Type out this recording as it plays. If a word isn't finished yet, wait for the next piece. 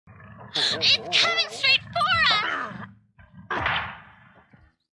It's coming straight for us!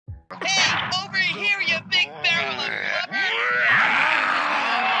 Hey, over here, you big barrel of blubber!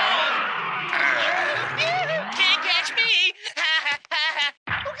 Can't catch me!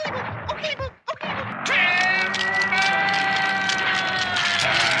 Okay,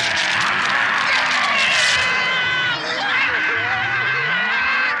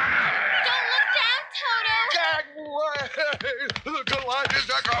 Don't look down, Toto! The Goliaths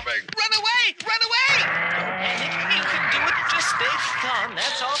are coming! Run away! Run away! You can do it. Just stay calm.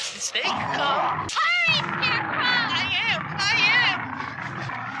 That's all. Stay calm. Hurry, Scarecrow! I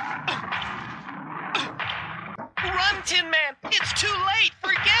am. Run, Tin Man. It's too late.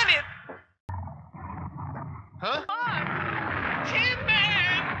 Forget it. Huh? Tin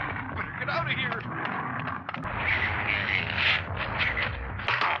Man! Better get out of here!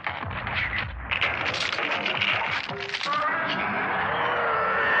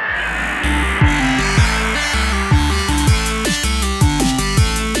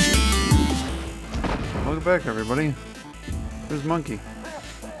 Welcome back, everybody. There's Monkey.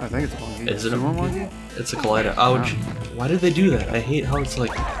 I think it's a monkey. Is it a one monkey? It's a collider. Ouch. Why did they do that? I hate how it's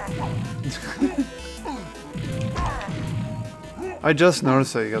like... I just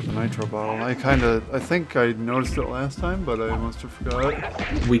noticed that you got the nitro bottle. I think I noticed it last time, but I must have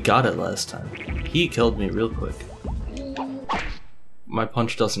forgot. We got it last time. He killed me real quick. My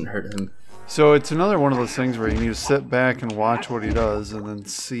punch doesn't hurt him. So it's another one of those things where you need to sit back and watch what he does and then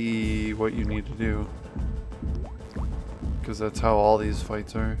see what you need to do. Because that's how all these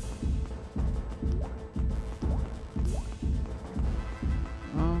fights are.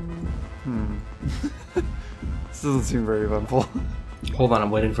 This doesn't seem very eventful. Hold on, I'm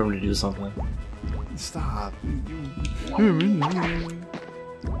waiting for him to do something. Stop.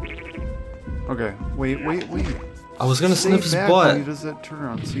 Okay, wait. I was gonna Stay sniff his back butt. when he does that turn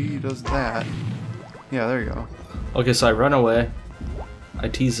around. See, he does that. Yeah, there you go. Okay, so I run away. I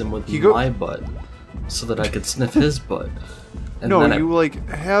tease him with my butt so that I could sniff his butt. And no, then you like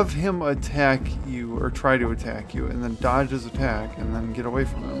have him attack you or try to attack you, and then dodge his attack, and then get away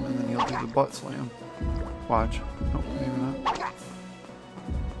from him, and then he'll do the butt slam. Watch. Nope, maybe not.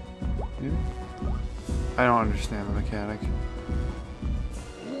 Maybe? I don't understand the mechanic.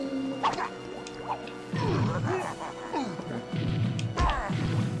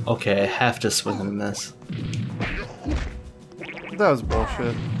 Okay, I have to swing and miss. That was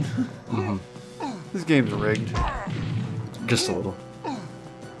bullshit. This game's rigged. Just a little.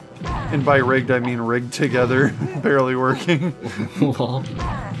 And by rigged, I mean rigged together, barely working. Well,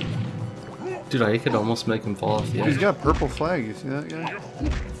 dude, I could almost make him fall off the edge. He's got a purple flag, you see that guy?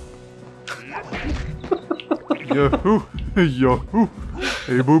 Yahoo! Yahoo!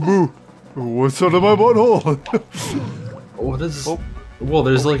 Hey boo boo! What's under my butthole? What is... Well,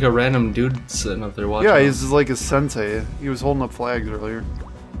 there's like a random dude sitting up there watching. Yeah, he's like a sensei. He was holding up flags earlier.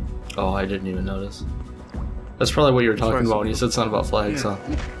 Oh, I didn't even notice. That's probably what you were talking about when you said something about flags, huh?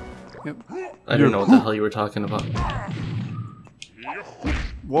 Yep. I didn't know what the hell you were talking about.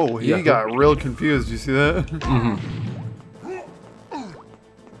 Whoa, he got real confused. You see that?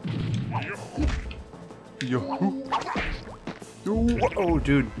 Yahoo! Oh,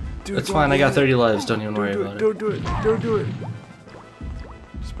 dude. It's fine, I got 30 lives, don't even worry about it. Don't do it. Don't do it.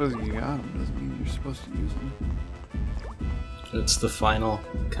 Just because you got him doesn't mean you're supposed to use him. It's the final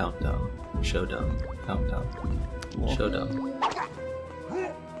countdown. Showdown. Countdown. Showdown.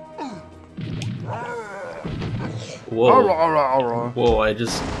 Whoa. Whoa, I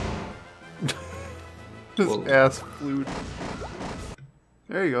just... His ass flew.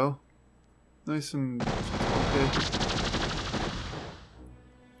 There you go. Nice and... okay.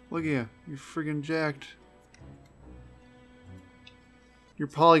 Look at you. You're friggin' jacked. Your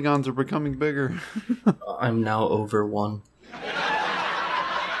polygons are becoming bigger. I'm now over 1.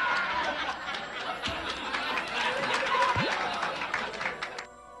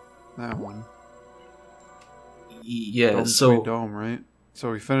 That one. Yeah, Dome, so... Sweet Dome, right?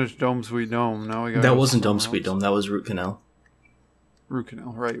 So we finished Dome Sweet Dome, now we got... That wasn't Dome Sweet Dome, that was Root Canal. Root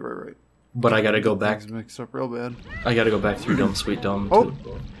Canal, right. But I gotta go back... Things mixed up real bad. I gotta go back through Dome Sweet Dome Oh!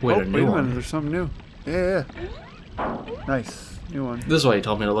 to wait a new wait a one. minute, there's something new. Yeah. Nice. New one. This is why you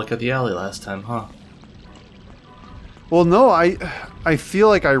told me to look at the alley last time, huh? Well, no, I feel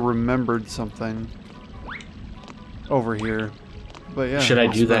like I remembered something over here. But yeah. Should I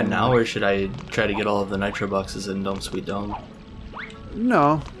do that now, or should I try to get all of the nitro boxes in Dome Sweet Dome?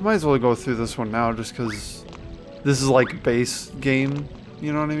 No, might as well go through this one now, just because this is like base game,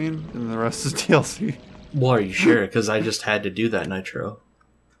 you know what I mean? And the rest is DLC. Well, are you sure? Because I just had to do that nitro.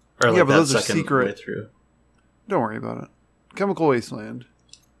 Or like yeah, but that those are second secret. way through. Don't worry about it. Chemical Wasteland.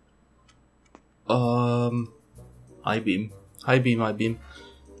 I-beam. I-beam, I-beam.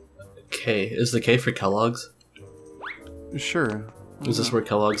 K. Is the K for Kellogg's? Sure. Is this where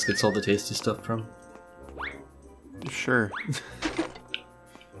Kellogg's gets all the tasty stuff from? Sure.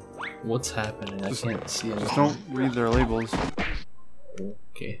 What's happening? I can't see anything. Just don't read their labels.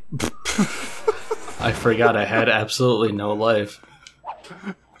 Okay. I forgot I had absolutely no life.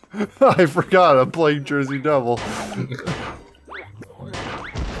 I forgot I'm playing Jersey Devil.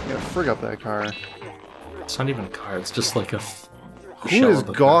 Yeah, frig up that car. It's not even a car, it's just like a Who is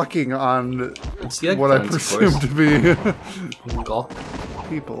gawking on It's the what I eggplants, of presume course. to be Gawk.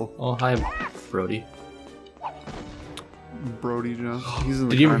 people? Oh, hi, Brody. Brody Jones. He's in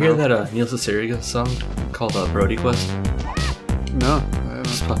the Did you car ever hear now. that Neil Cicierega song called Brody Quest? No, I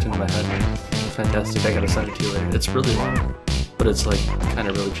Just haven't. popped into my head. Fantastic, I gotta send it to you later. It's really long, but it's like kind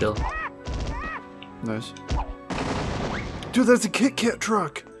of really chill. Nice. Dude, that's a Kit Kat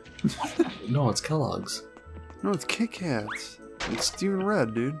truck! No, it's Kellogg's. No, it's Kit Kats. It's Steven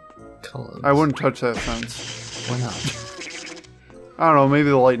Red, dude. Kellogg's. I wouldn't touch that fence. Why not? I don't know, maybe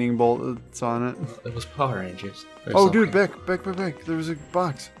the lightning bolt that's on it. It was Power Rangers. or Oh, something. dude, back. There was a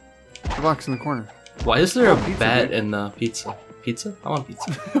box. The box in the corner. Why is there a pizza, bat dude. in the pizza? Pizza? I want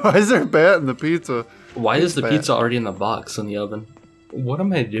pizza. Why is there a bat in the pizza? Why is the Bat. pizza already in the box in the oven? What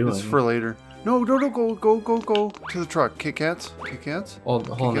am I doing? It's for later. No, go to the truck. Kit Kats? Kit Kats? Oh,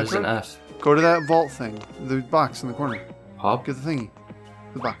 hold on, there's an truck? F. Go to that vault thing. The box in the corner. Hop? Get the thingy.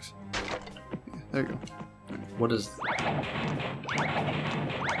 The box. Yeah, there you go. What is...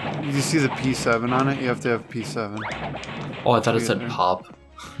 You see the P7 on it? You have to have P7. Oh, I thought it Yeah, said there. pop.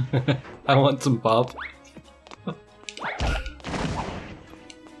 I want some pop.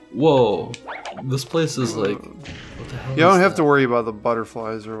 Whoa. This place is like... What the hell You don't is have that? to worry about the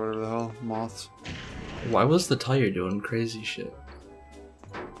butterflies or whatever the hell. Moths. Why was the tire doing crazy shit?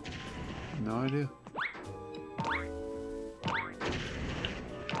 No idea.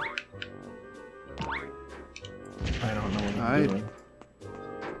 I don't know what I'm I- doing.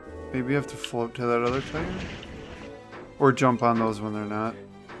 Maybe you have to float to that other tire? Or jump on those when they're not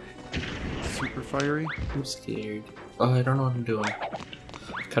super fiery? I'm scared. Oh, I don't know what I'm doing.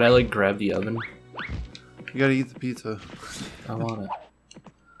 Could I like grab the oven? You gotta eat the pizza. I want it.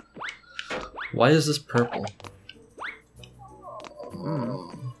 Why is this purple?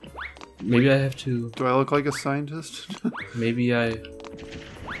 Maybe I have to... Do I look like a scientist? Maybe I...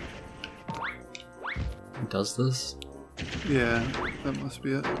 Does this? Yeah, that must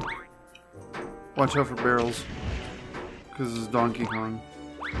be it. Watch out for barrels. Because this is Donkey Kong.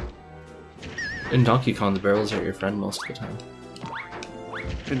 In Donkey Kong, the barrels are your friend most of the time.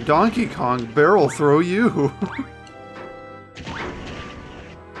 In Donkey Kong, barrel throw you!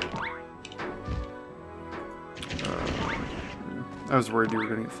 I was worried you were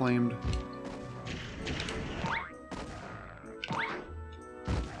gonna get flamed.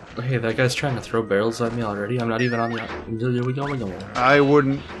 Hey, that guy's trying to throw barrels at me already. I'm not even on the... I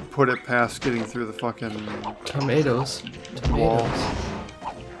wouldn't put it past getting through the fucking Tomatoes. wall.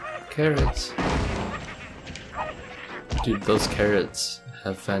 Carrots. Dude, those carrots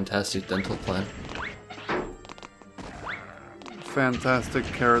have fantastic dental plan. Fantastic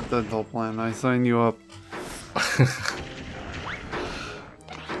carrot dental plan. I sign you up.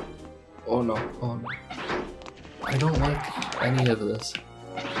 Oh no, oh no. I don't like any of this.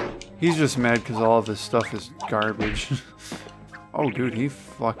 He's just mad because all of his stuff is garbage. Oh, dude, he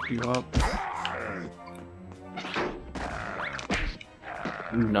fucked you up.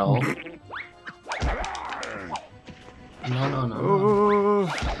 No. No.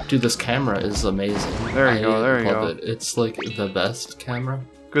 Oh, Dude, this camera is amazing. There you go, there you love go. it. It's like the best camera.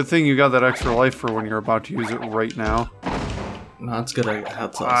 good thing you got that extra life for when you're about to use it right now. No, it's good at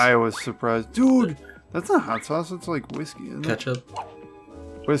hot sauce. I was surprised. Dude, that's not hot sauce, it's like whiskey, isn't it? Ketchup.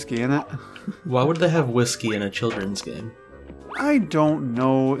 Whiskey in it. Why would they have whiskey in a children's game? I don't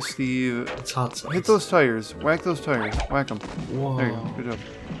know, Steve. It's hot sauce. Hit those tires. Whack those tires. Whack them. Whoa. There you go. Good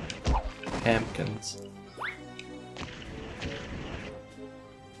job. Hampkins.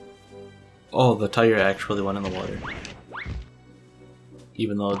 Oh, the tire actually went in the water.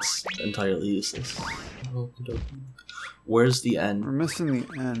 Even though it's entirely useless. Where's the We're end? missing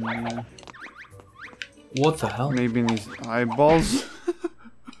the end. Yeah. What the hell? Maybe in these eyeballs.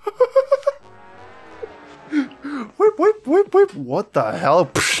 Wait. What the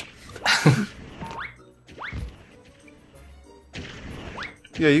hell?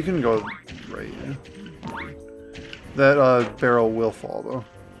 Yeah, you can go right, yeah. That barrel will fall, though.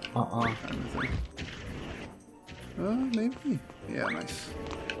 Uh-uh. Kind of thing. Maybe. Yeah, nice.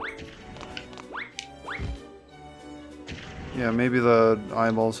 Yeah, maybe the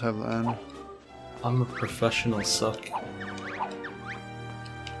eyeballs have the end. I'm a professional suck.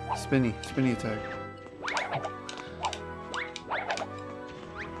 Spinny attack.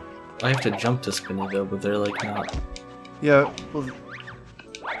 I have to jump to spinny though, but they're like not. Yeah, well,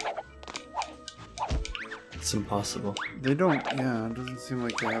 It's impossible. they don't, yeah, it doesn't seem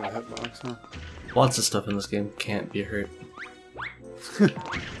like they have a hitbox, huh? Lots of stuff in this game can't be hurt.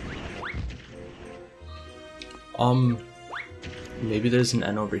 Maybe there's an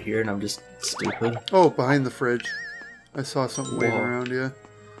N over here and I'm just stupid. Oh, behind the fridge. I saw something waving Whoa. around, yeah.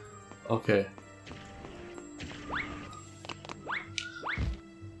 Okay.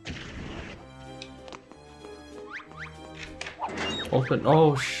 Open.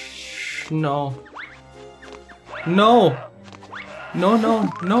 Oh, no. No! No, no,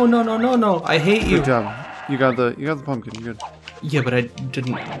 no, no, no, no, no. I hate you. Good job. You got the pumpkin, you're good. Yeah, but I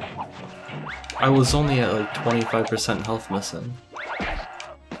didn't. I was only at like 25% health missing.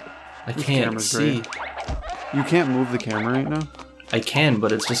 I This can't camera's see. great. You can't move the camera right now? I can,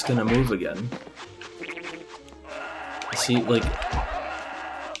 but it's just gonna move again. See, like,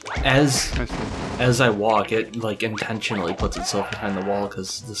 I see. as I walk, it like intentionally puts itself behind the wall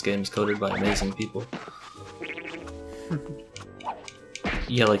because this game's coded by amazing people.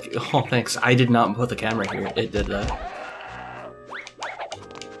 Yeah, like, oh thanks, I did not put the camera here, it did that.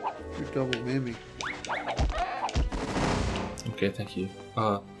 You're double whammy. Okay, thank you.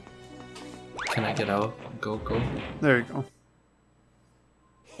 Can I get out? Go. There you go.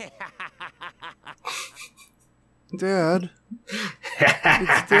 Dad.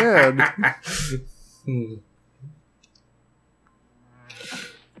 It's Dad.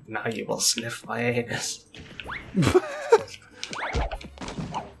 Now you will sniff my anus.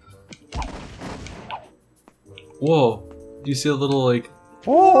 Whoa, do you see a little like...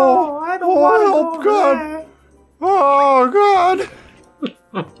 Oh, I don't want to go God. Oh,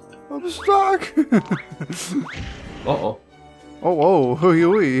 God. I'm stuck. Uh-oh. Oh, whoa. Hooey,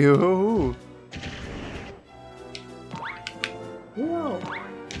 hooey, hoo. Whoa.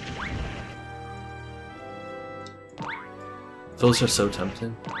 Those are so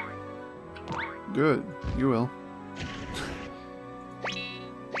tempting. Good. You will.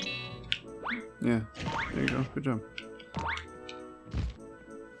 Yeah. There you go. Good job.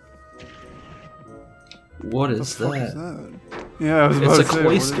 What is What that? is that? Yeah, I was It's about a to say,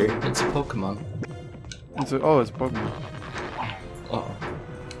 what is Cloyster. it? It's a Pokemon. It's a Pokemon. Uh-oh.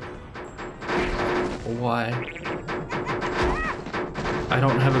 Why? I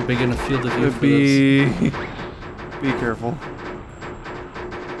don't have a big enough field of view for this. Be careful.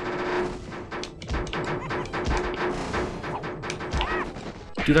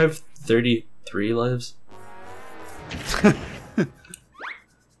 Dude, I have 33 lives.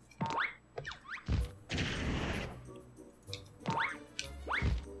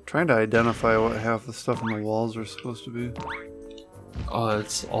 Trying to identify what half the stuff on the walls are supposed to be.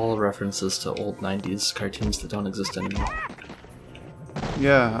 It's all references to old 90s cartoons that don't exist anymore.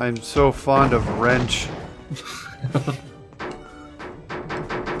 Yeah, I'm so fond of Wrench.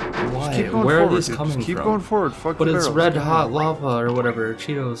 Why? Keep going Where forward, are these dude. coming Just keep from? going forward. Fuck But the it's barrels. red hot lava or whatever,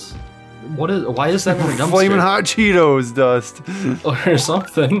 Cheetos. What is? Why is that in a dumpster? Flaming hot Cheetos dust. Or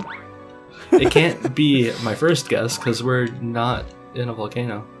something. It can't be my first guess because we're not in a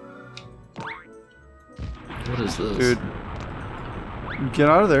volcano. What is this? Dude. Get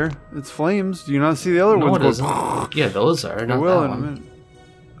out of there. It's flames. Do you not see the other No, ones? it isn't. Yeah, those are. I Not will that in a one. minute.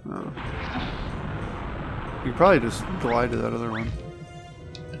 Oh. You probably just glide to that other one.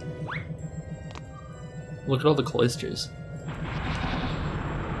 Look at all the cloisters.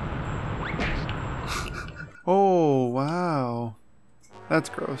 Oh, wow. That's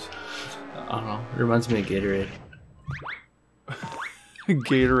gross. I don't know. It reminds me of Gatorade.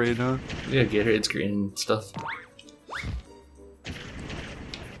 Gatorade, huh? Yeah, Gatorade's green and stuff.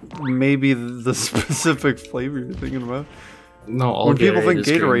 Maybe the specific flavor you're thinking about. No, all When people think is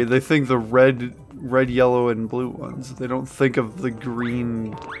Gatorade, green. they think the red, yellow, and blue ones. They don't think of the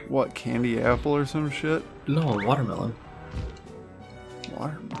green, what, candy apple or some shit? No, watermelon.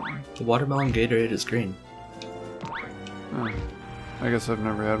 Watermelon. The watermelon Gatorade is green. Oh. I guess I've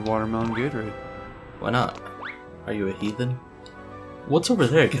never had watermelon Gatorade. Why not? Are you a heathen? What's over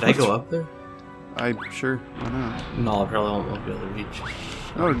there? Can I go up there? I'm sure. Why not? No, I probably won't be able to reach.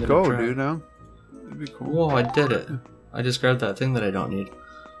 Oh, Let me go, try. dude, now. That'd be cool. Whoa, I did it. I just grabbed that thing that I don't need.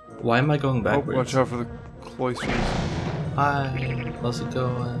 Why am I going Oh, backwards? watch out for the cloisters. Hi, how's it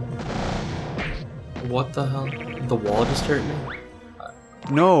going? What the hell? The wall just hurt me?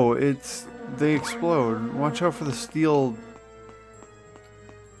 No, it's... They explode. Watch out for the steel...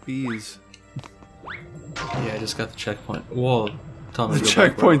 bees. Yeah, I just got the checkpoint. Whoa, tell me The to go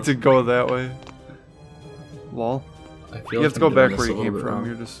checkpoint backwards. to go that way. Lol. I feel You like have to I'm go doing back this where a you little came bit from. wrong.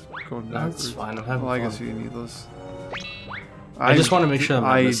 You're just going No, backwards. it's fine. I'm having Well, I fun. guess you need those. I just want to make sure I'm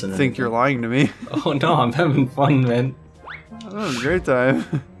not I missing think you're anything. lying to me. Oh no, I'm having fun, man. Oh, great time.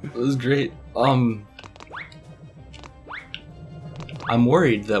 It was great. I'm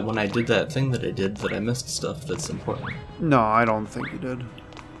worried that when I did that thing that I did, that I missed stuff that's important. No, I don't think you did.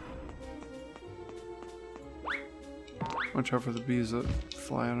 Watch out for the bees that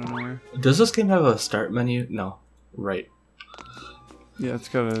fly out of nowhere. Does this game have a start menu? No. Right. Yeah, it's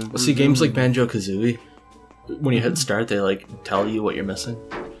got a... See, games like Banjo-Kazooie, when you hit start, they like tell you what you're missing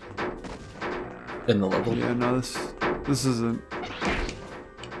in the level. Yeah, no, this isn't...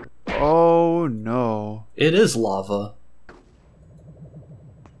 Oh, no. It is lava.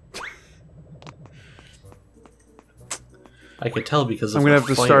 I could tell because of I'm gonna the have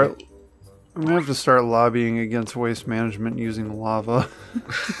to fire. start... I'm gonna have to start lobbying against waste management using lava.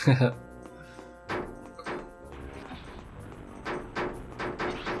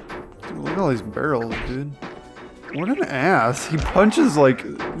 Dude, look at all these barrels, dude. What an ass. He punches like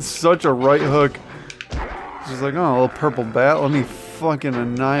such a right hook. He's like, oh, a little purple bat. Let me fucking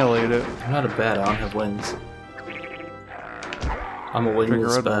annihilate it. I'm not a bat, I don't have wings. I'm a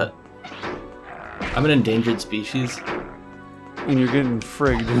wingless Red bat. I'm an endangered species. And you're getting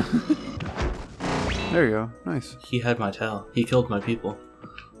frigged. There you go. Nice. He had my tail. He killed my people.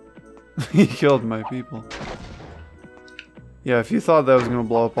 He killed my people. Yeah, if you thought that was gonna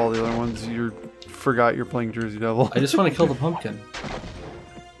blow up all the other ones, you forgot you're playing Jersey Devil. I just want to kill the pumpkin.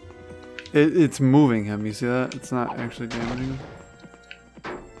 It's moving him, you see that? It's not actually damaging him.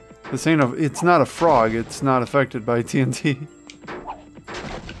 This ain't a... It's not a frog, it's not affected by TNT.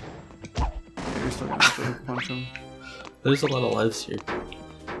 Yeah, you're still gonna have to punch him. There's a lot of lives here.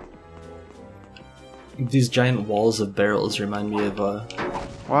 These giant walls of barrels remind me of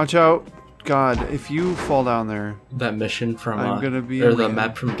Watch out! God, if you fall down there... that mission from I'm gonna be or the in-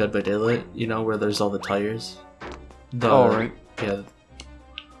 map from Dead by Daylight, you know, where there's all the tires. Oh, right. Yeah.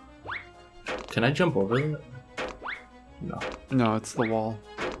 Can I jump over that? No. No, it's the wall.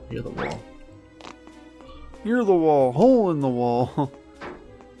 You're the wall. You're the wall. Hole in the wall.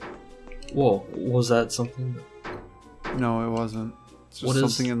 Whoa, was that something? No, it wasn't. It's just What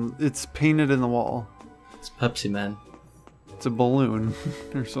is- something in... It's painted in the wall. It's Pepsi Man. It's a balloon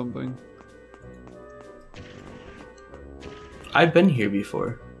or something. I've been here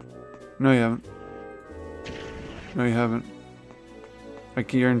before. No, you haven't. No, you haven't. I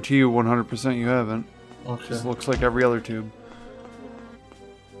can guarantee you 100% you haven't. Okay. Just looks like every other tube.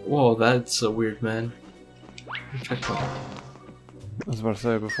 Whoa, that's a weird man. Check that out. I was about to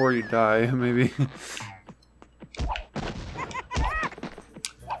say, before you die, maybe.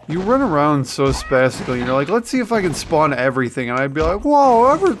 You run around so spastically, and you're like, let's see if I can spawn everything, and I'd be like, whoa,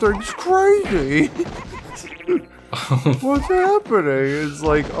 everything's crazy! What's happening? It's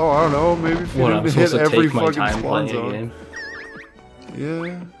like, oh, I don't know, maybe if you What, I'm didn't hit supposed to every take my fucking time spawn playing a zone. game?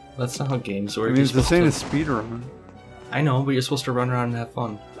 Yeah. That's not how games work. I mean, You're it's the supposed same to- as speedrun. I know, but you're supposed to run around and have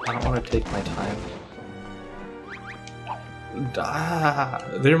fun. I don't want to take my time. Ah,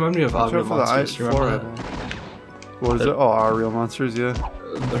 they remind me of Watch Agro out for the Monsters. You forehead remember one. What is it? Oh, our real monsters, yeah.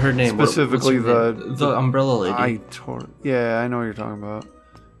 that? Her name. Specifically what's her name? the Umbrella Lady. Yeah, I know what you're talking about.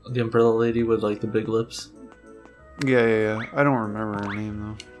 The Umbrella Lady with like the big lips. Yeah. I don't remember her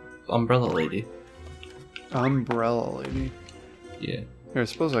name Umbrella Lady. though. Umbrella Lady. Yeah. Here, I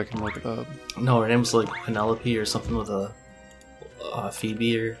suppose I can look it up. No, her name's like Penelope or something with a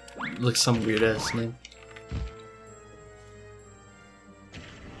Phoebe or like some weird ass name.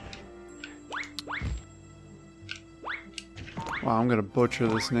 Wow, I'm gonna butcher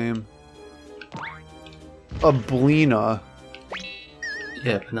this name. Oblina.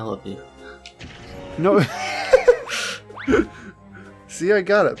 Yeah, Penelope. No. See, I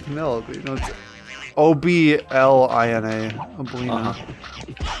got it. Penelope. No, it's Oblina. Oblina.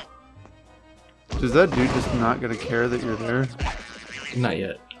 Is that dude just not gonna care that you're there? Not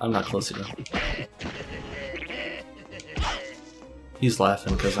yet. I'm not close enough. He's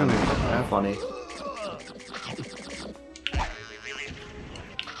laughing because I'm funny.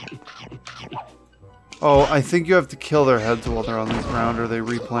 Oh, I think you have to kill their heads while they're on the ground or they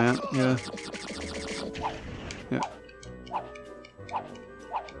replant. Yeah. Yeah.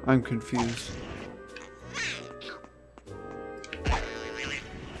 I'm confused.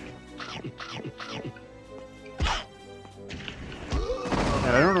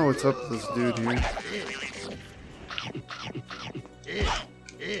 Yeah, I don't know what's up with this dude here.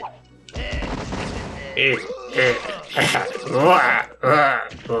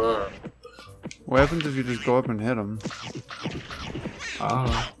 What happens if you just go up and hit him? I don't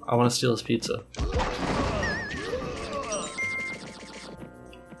know. I want to steal his pizza.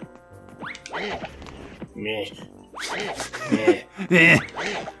 Meh. Meh. Eh.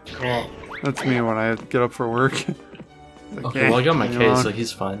 Meh. That's me when I get up for work. Like, Okay, well I got my you K, know, so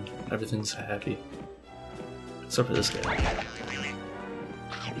he's fine. Everything's happy. Except for this guy.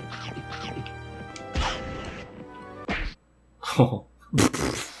 Oh.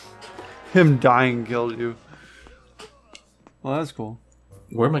 him dying killed you. Well, that's cool.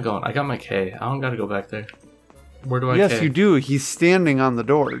 Where am I going? I got my K. I don't gotta go back there. Where do I Yes, K? you do. He's standing on the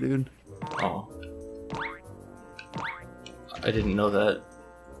door, dude. Oh. I didn't know that.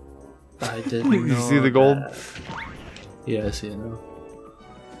 I didn't You know see the gold? that. Yeah, I see it now.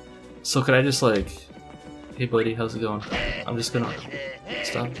 So could I just like... Hey buddy, how's it going? I'm just gonna...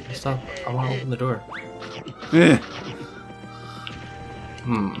 Stop. I wanna open the door. Eh.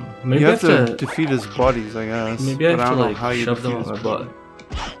 Maybe You I have to defeat his buddies, I guess. Maybe I but have to don't know like how you shove them defeat up his my butt.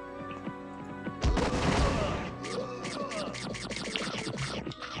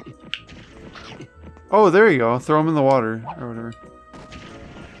 Oh, there you go. Throw him in the water or whatever.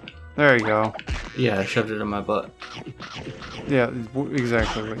 There you go. Yeah, I shoved it in my butt. Yeah,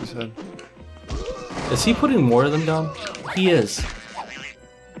 exactly what you said. Is he putting more of them down? He is.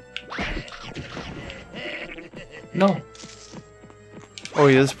 No. Oh,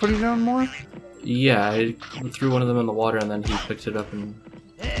 he is putting down more? Yeah, I threw one of them in the water and then he picked it up and...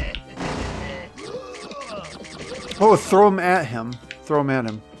 Oh, throw him at him. Throw him at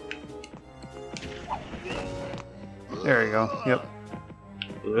him. There you go. Yep.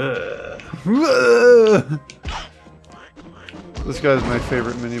 This guy's my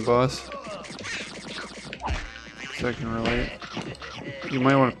favorite mini boss. So I can relate. You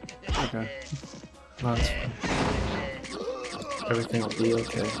might want to. Okay. No, it's fine. Everything will be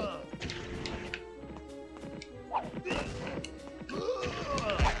okay.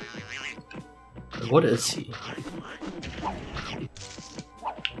 What is he?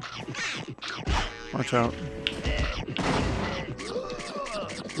 Watch out.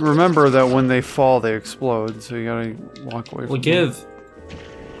 Remember that when they fall, they explode, so you gotta walk away from Well, them. give.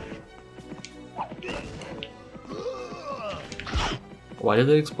 Why did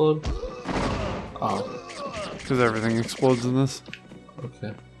they explode? Oh, Because everything explodes in this.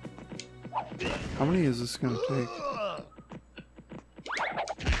 okay. How many is this gonna take?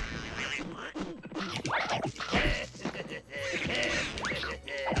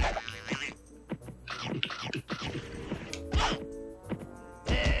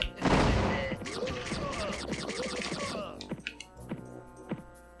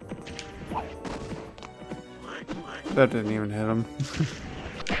 That didn't even hit him.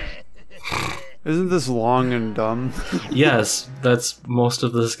 Isn't this long and dumb? Yes, that's most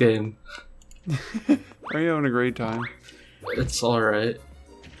of this game. Are you having a great time? It's alright.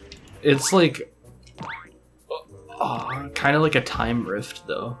 It's like... kind of like a time rift,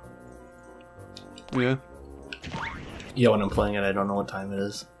 though. Yeah. Yeah, when I'm playing it, I don't know what time it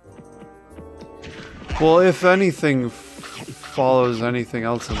is. Well, if anything follows anything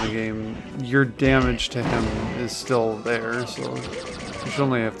else in the game, your damage to him is still there, so you should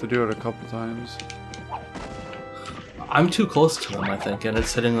only have to do it a couple times. I'm too close to him, I think, and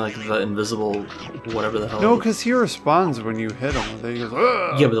it's hitting like the invisible whatever the hell. No, because he responds when you hit him with it. He goes,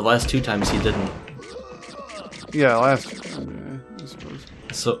 "Ugh!" Yeah, but the last 2 times he didn't. Yeah, last time, I suppose.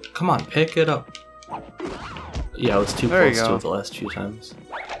 So, come on, pick it up. Yeah, I was too There you close to go. it the last 2 times.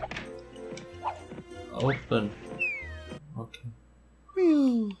 Open. Okay.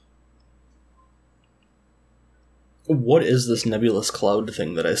 Meow. What is this nebulous cloud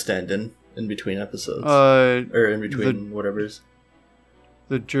thing that I stand in between episodes? Or in between whatever's.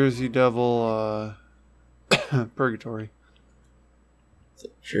 The Jersey Devil, Purgatory. The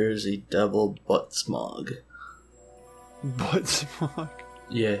Jersey Devil Butt Smog. Butt smog.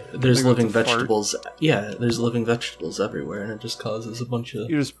 Yeah, there's think living that's a fart. vegetables. Yeah, there's living vegetables everywhere, and it just causes a bunch of.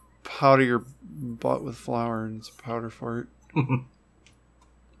 You just powder your butt with flour and it's a powder fart. I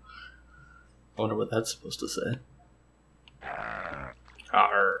wonder what that's supposed to say.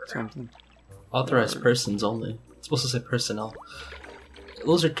 Something. Authorized persons only. It's supposed to say personnel.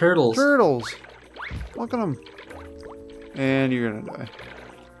 Those are turtles. Turtles! Look at them. And you're gonna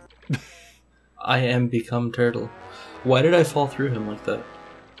die. I am become turtle. Why did I fall through him like that?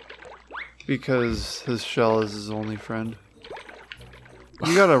 Because his shell is his only friend.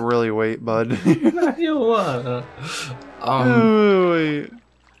 You gotta really wait, bud. You wanna? Wait.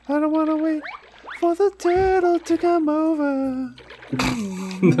 I don't wanna wait for the turtle to come over.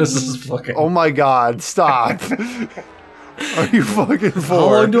 This is fucking. Oh my god, stop. Are you fucking for? How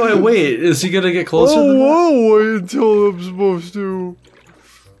long do I wait? Is he gonna get closer than that? I'll wait until I'm supposed to.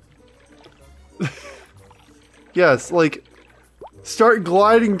 Yes, like, Start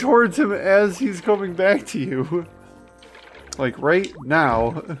gliding towards him as he's coming back to you. Like right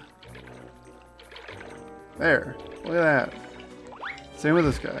now. There. Look at that. Same with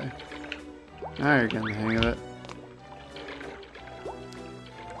this guy. Now you're getting the hang of it.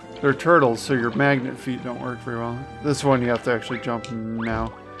 They're turtles, so your magnet feet don't work very well. This one you have to actually jump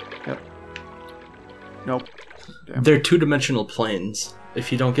now. Yep. Nope. Damn. They're two-dimensional planes.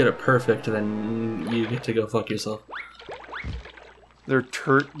 If you don't get it perfect, then you get to go fuck yourself. They're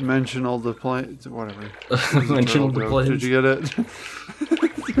dimensional planes. Whatever. Dimensional planes. Did you get it?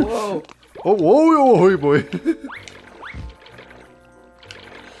 Whoa. Oh, whoa, whoa, boy.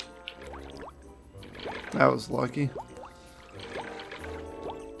 That was lucky.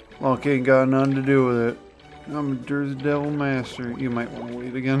 Luck ain't got nothing to do with it. I'm a Jersey Devil Master. You might want to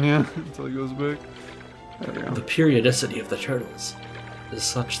wait again, yeah? Until he goes back. There we go. The periodicity of the turtles is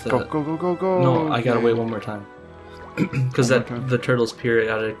such that... Go, go, go, go, go! No, I gotta wait one more time. Because the turtle's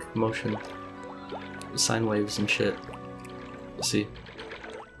periodic motion, sine waves and shit. See,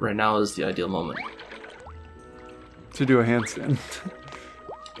 right now is the ideal moment to do a handstand.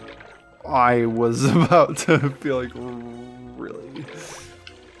 I was about to be like, really?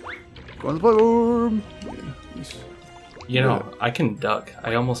 Go on the platform! You know, I can duck.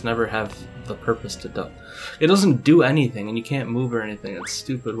 I almost never have the purpose to duck. It doesn't do anything, and you can't move or anything. It's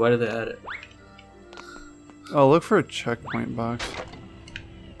stupid. Why did they add it? Oh, look for a checkpoint box.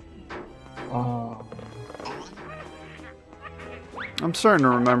 Oh. I'm starting to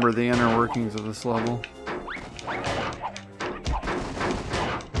remember the inner workings of this level.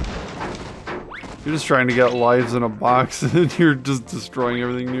 You're just trying to get lives in a box and you're just destroying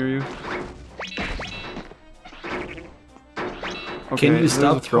everything near you. Okay, can you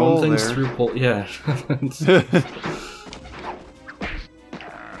stop throwing things there. through pole? Yeah.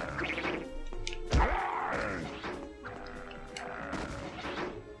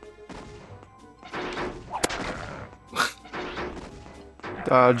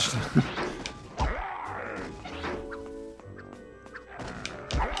 Dodged.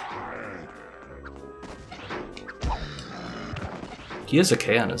 He has a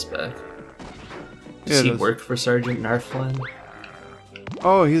K on his back. Does he work for Sergeant Narfland?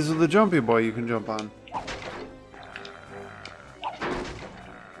 Oh, he's the jumpy boy you can jump on.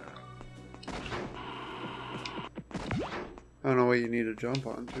 I don't know what you need to jump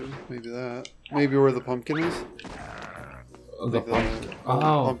on to. Maybe that. Maybe where the pumpkin is? The pumpkin.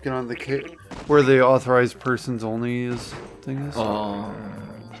 Oh. Pumpkin on the cake. Where the authorized persons only is thing is? Oh.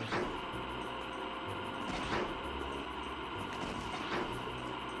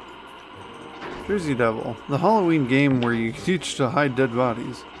 Jersey Devil. The Halloween game where you teach to hide dead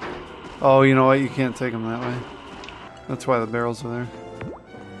bodies. Oh, you know what? You can't take them that way. That's why the barrels are there.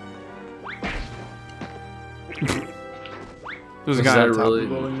 There's a guy on top of the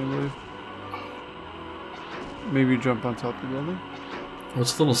building, I believe. Maybe jump on top of the building?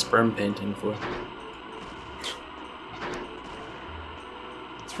 What's the little sperm painting for?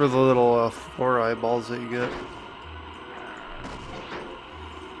 It's for the little 4 eyeballs that you get.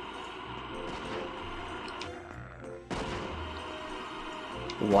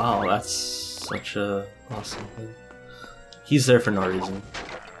 Wow, that's such a awesome thing. He's there for no reason.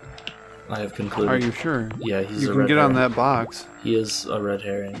 I have concluded. Are you sure? Yeah, he's You a can red get on herring. that box. He is a red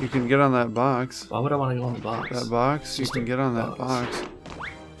herring. You can get on that box. Why would I want to go on the box? That box? You Just can a get on that box. box.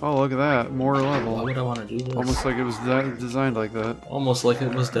 Oh, look at that. More Why level. would I want to do this? Almost like it was designed like that. Almost like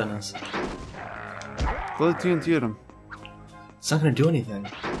it was Dennis. Let TNT at him. It's not gonna do anything.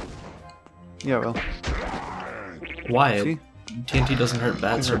 Yeah, well. Why? See? TNT doesn't hurt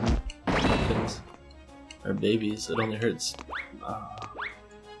bats or pumpkins. Or babies. It only hurts.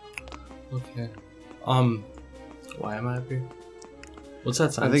 Okay. Why am I up here? What's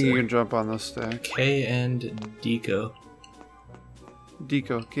that sign I think say? you can jump on this stack. K and Deco.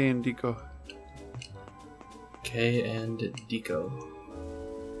 Deco. K and Deco. K and Deco.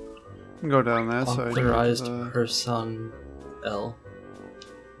 You can go down that side. Authorized person L.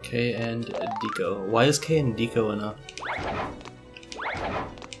 K and Deco. Why is K and Deco enough?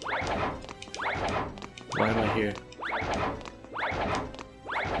 Why am I here?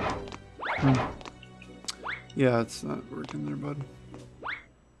 Yeah, it's not working there, bud.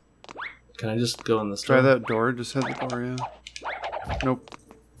 Can I just go in this Try door? that door. Just hit the door, yeah. Nope.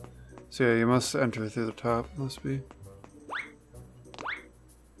 So yeah, you must enter through the top. Must be.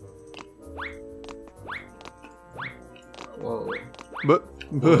 Whoa. But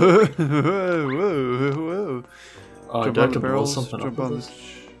whoa, whoa. Oh, Jump do I on have the to blow barrels. something Jump up on with the. this?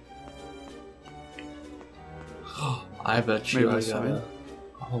 I bet you Maybe I this gotta... side.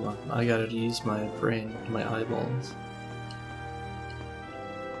 Hold on. I gotta use my brain, my eyeballs.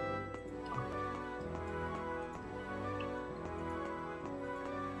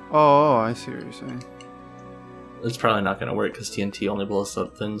 Oh, I see what you're saying. It's probably not gonna work because TNT only blows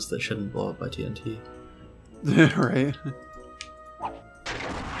up things that shouldn't blow up by TNT. Right.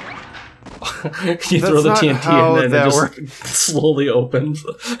 You throw the not TNT how and then that it just works. slowly opens.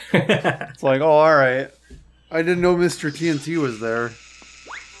 It's like, oh, alright. I didn't know Mr. TNT was there.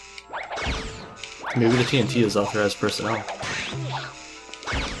 Maybe the TNT is authorized personnel.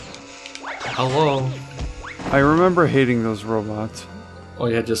 Hello. I remember hating those robots. Oh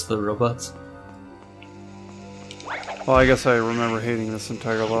yeah, just the robots? Well, I guess I remember hating this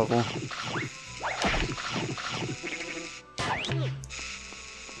entire level.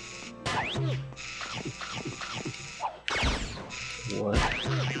 What?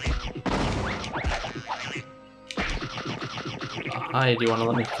 Hi, do you want to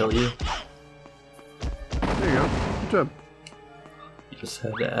let me kill you? There you go. Good job. You just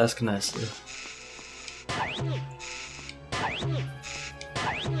had to ask nicely.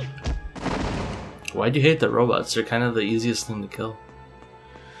 Why'd you hate the robots? They're kind of the easiest thing to kill.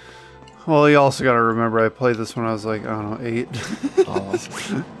 Well, you also gotta remember I played this when I was like, I don't know, 8.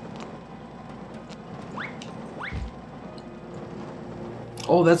 Oh.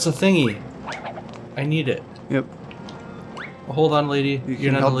 Oh, that's a thingy. I need it. Yep. Hold on, lady. You You're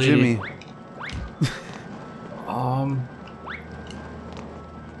can not help a lady. Jimmy.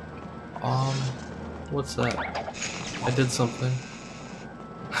 What's that? I did something.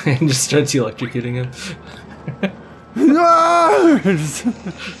 And just starts electrocuting him.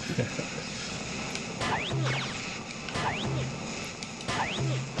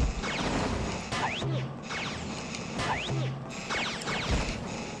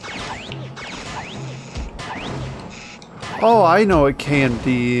 Oh, I know what K and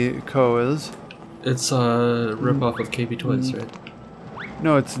D Co is. It's a ripoff of KB Toys, right?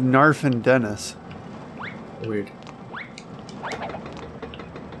 No, it's Narf and Dennis. Weird.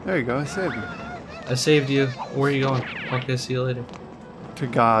 There you go, I saved him. I saved you. Where are you going? Okay, see you later. To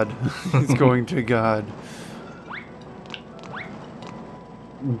God. He's going to God.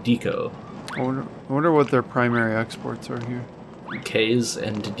 Deco. I wonder what their primary exports are here. K's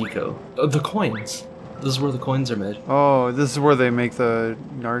and Deco. Oh, the coins. This is where the coins are made. Oh, this is where they make the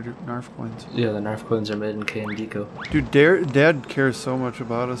Narf coins. Yeah, the Narf coins are made in K and Deco. Dude, Dad cares so much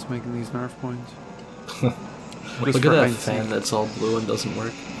about us making these Narf coins. Just Look for at that Heinz fan sake. that's all blue and doesn't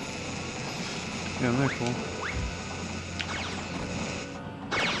work. Yeah, isn't that cool?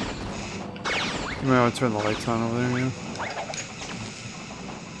 You might want to turn the lights on over there, yeah.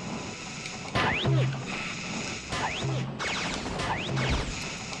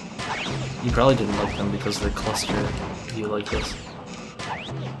 You probably didn't like them because they're cluster. You like this.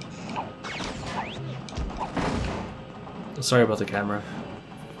 Sorry about the camera.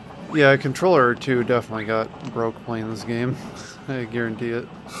 Yeah, a controller or two definitely got broke playing this game. I guarantee it.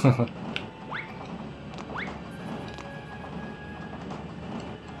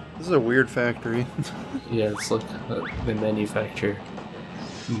 This is a weird factory. Yeah, it's like they manufacture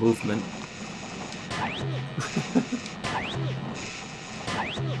movement.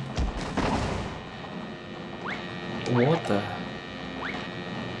 What the?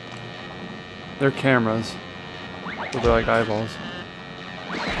 They're cameras. But they're like eyeballs.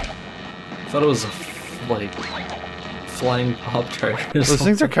 I thought it was like flying pop tart. Those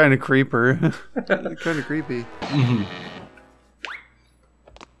things are kind of creeper. They're kind of creepy. Mm-hmm.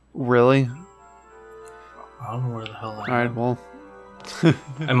 Really? I don't know where the hell I am. Alright, well.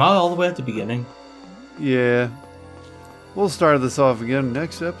 Am I all the way at the beginning? Yeah. We'll start this off again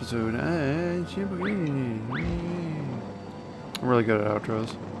next episode. I'm really good at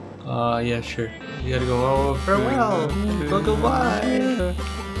outros. Yeah, sure. You gotta go, oh, farewell. Goodbye.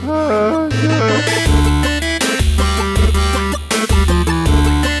 Ah, yeah.